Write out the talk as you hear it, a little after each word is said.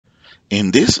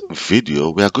In this video,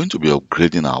 we are going to be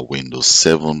upgrading our Windows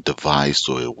 7 device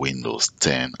to a Windows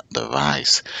 10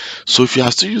 device. So if you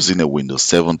are still using a Windows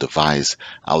 7 device,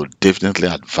 I would definitely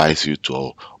advise you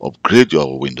to upgrade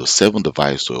your Windows 7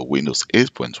 device to a Windows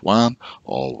 8.1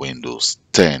 or Windows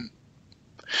 10.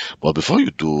 But before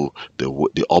you do the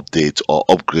update or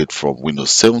upgrade from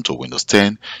Windows 7 to Windows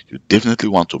 10, you definitely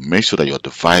want to make sure that your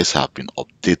device have been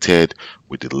updated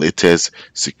with the latest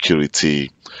security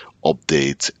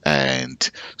update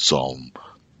and some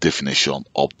definition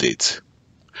update.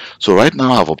 So right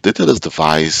now I've updated this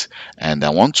device and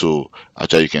I want to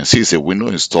actually, you can see it's a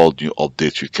Windows installed new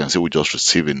update. You can see we just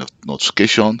received a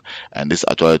notification, and this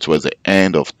actually towards the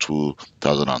end of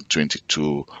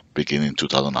 2022 beginning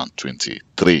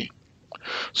 2023.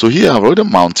 So here I've already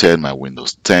mounted my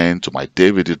Windows 10 to my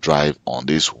DVD drive on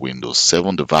this Windows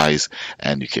 7 device,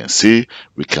 and you can see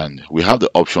we have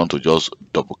the option to just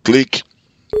double click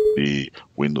the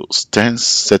Windows 10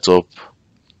 setup,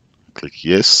 click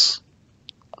yes.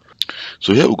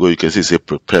 So here we go, you can see it says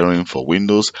preparing for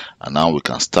Windows, and now we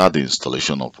can start the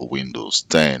installation of Windows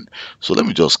 10. So let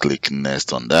me just click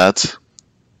next on that.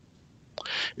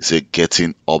 It says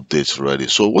getting updates ready.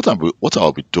 So what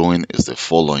I'll be doing is the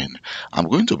following. I'm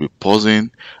going to be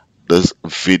pausing this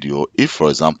video if, for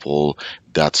example,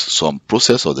 that some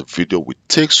process of the video will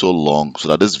take so long, so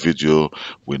that this video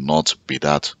will not be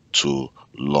that too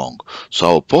long. So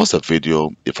I'll pause the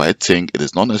video if I think it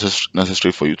is not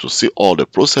necessary for you to see all the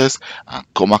process, and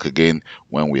come back again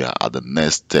when we are at the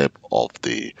next step of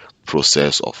the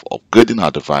process of upgrading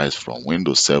our device from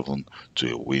Windows 7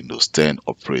 to a Windows 10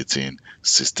 operating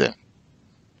system.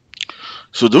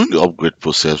 So during the upgrade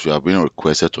process, we are being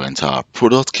requested to enter our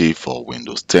product key for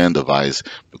Windows 10 device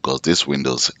because this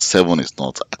Windows 7 is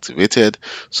not activated.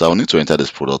 So I'll need to enter this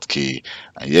product key,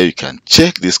 and here you can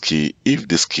check this key if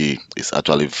this key is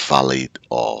actually valid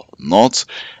or not.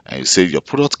 And you say your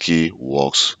product key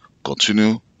works,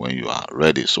 continue when you are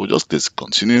ready. So just click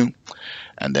continue,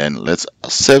 and then let's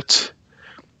accept.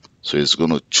 So it's going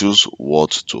to choose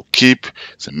what to keep.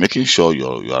 So making sure you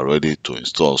are ready to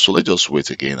install. So let's just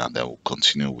wait again, and then we'll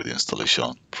continue with the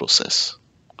installation process.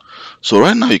 So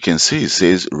right now you can see it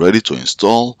says ready to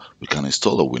install. We can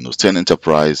install a Windows 10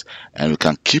 Enterprise, and we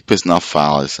can keep personal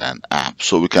files and apps.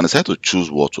 So we can decide to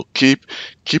choose what to keep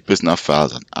personal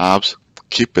files and apps,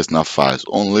 keep personal files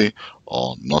only,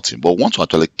 or nothing. But we want to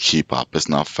actually keep our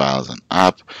personal files and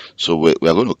app. So we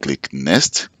are going to click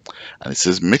next, and it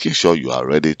says making sure you are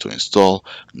ready to install.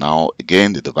 Now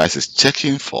again, the device is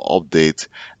checking for update,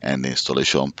 and the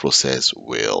installation process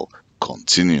will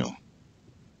continue.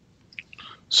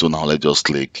 So now let's just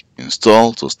click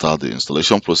install to start the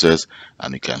installation process,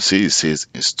 and you can see it says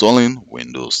installing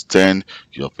Windows 10.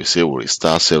 Your PC will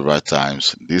restart several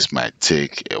times. This might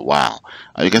take a while,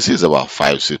 and you can see it's about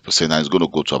 5-6%, and it's going to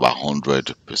go to about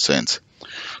 100%.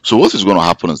 So what is going to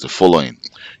happen is the following.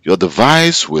 Your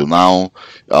device will now,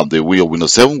 your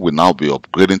Windows 7 will now be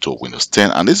upgrading to Windows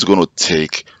 10, and this is going to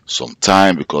take some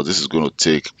time because this is going to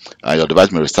take, your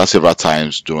device may restart several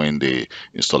times during the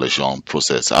installation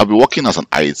process. I've been working as an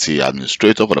IT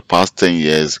administrator for the past 10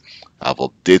 years. I've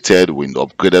updated,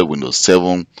 upgraded Windows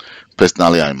 7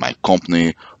 personally and in my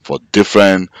company for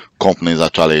different companies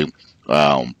actually.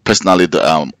 Personally,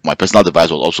 my personal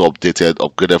device was also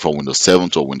upgraded from Windows 7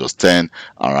 to Windows 10,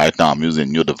 and right now I'm using a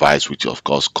new device which of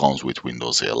course comes with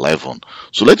Windows 11.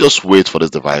 So let's just wait for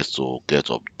this device to get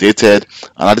updated,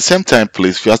 and at the same time,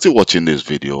 please, if you are still watching this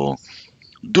video,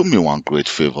 do me one great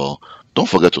favor. Don't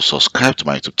forget to subscribe to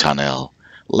my YouTube channel,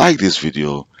 like this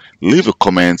video, leave a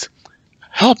comment,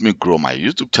 help me grow my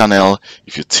YouTube channel.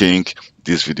 If you think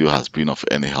this video has been of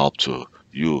any help to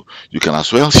you can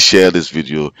as well share this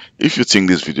video if you think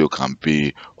this video can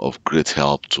be of great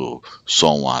help to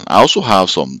someone. I also have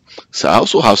several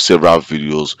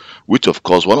videos which of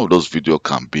course one of those videos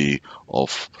can be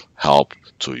of help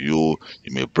to you.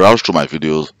 You may browse through my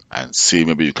videos and see,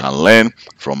 maybe you can learn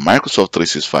from Microsoft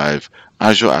 365,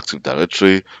 Azure Active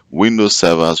Directory, Windows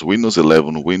servers, Windows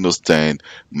 11, Windows 10,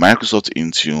 Microsoft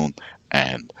Intune,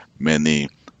 and many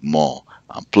more.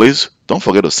 And please don't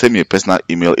forget to send me a personal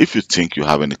email if you think you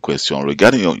have any question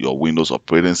regarding your Windows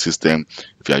operating system.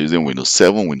 If you are using Windows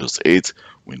 7, Windows 8,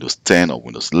 Windows 10, or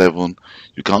Windows 11,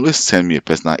 you can always send me a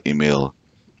personal email,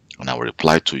 and I will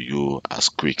reply to you as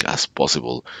quick as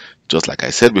possible. Just like I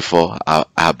said before, I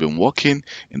have been working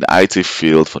in the IT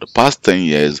field for the past 10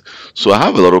 years, so I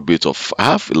have a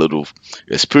little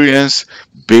experience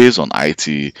based on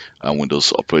IT and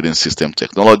Windows operating system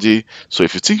technology. So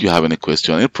if you think you have any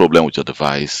question, any problem with your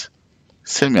device,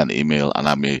 send me an email, and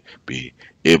I may be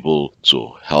able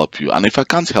to help you. And if I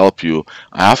can't help you,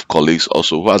 I have colleagues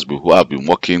also who have been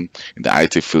working in the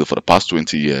IT field for the past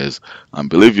 20 years, and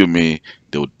believe you me,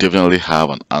 they will definitely have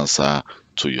an answer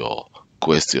to your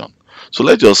question. So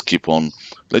let's just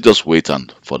wait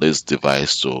and for this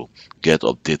device to get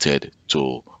updated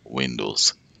to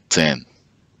Windows 10.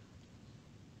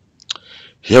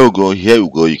 Here we go.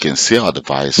 You can see our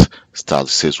device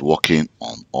says working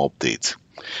on update.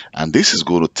 And this is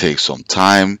going to take some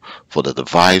time for the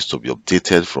device to be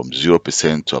updated from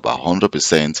 0% to about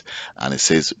 100%. And it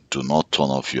says do not turn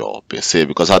off your PC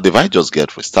because our device just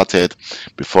get restarted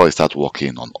before it starts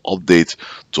working on update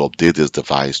to update this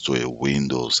device to a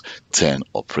Windows 10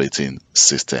 operating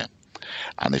system.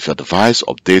 And if your device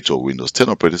updates to a Windows 10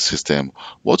 operating system,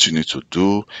 what you need to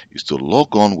do is to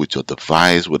log on with your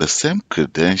device with the same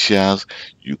credentials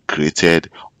you created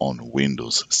on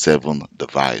Windows 7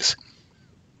 device.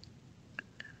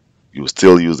 You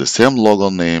still use the same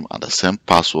logon name and the same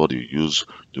password you use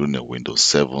during a Windows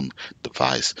 7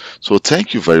 device. So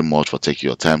thank you very much for taking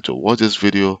your time to watch this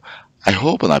video. I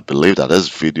hope and I believe that this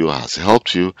video has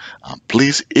helped you. And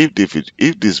please, if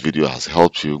this video has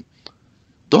helped you,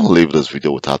 don't leave this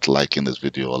video without liking this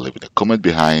video or leaving a comment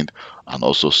behind, and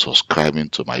also subscribing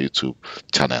to my YouTube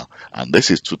channel. And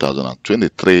this is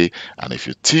 2023, and if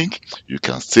you think you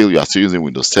are still using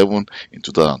Windows 7 in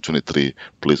 2023,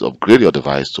 please upgrade your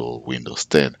device to Windows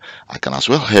 10. I can as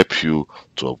well help you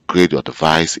to upgrade your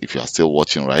device. If you are still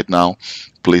watching right now,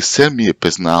 please send me a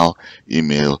personal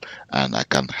email and I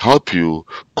can help you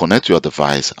connect your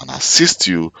device and assist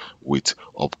you with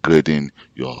upgrading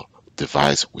your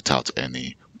device without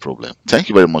any problem. Thank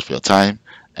you very much for your time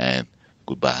and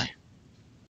goodbye.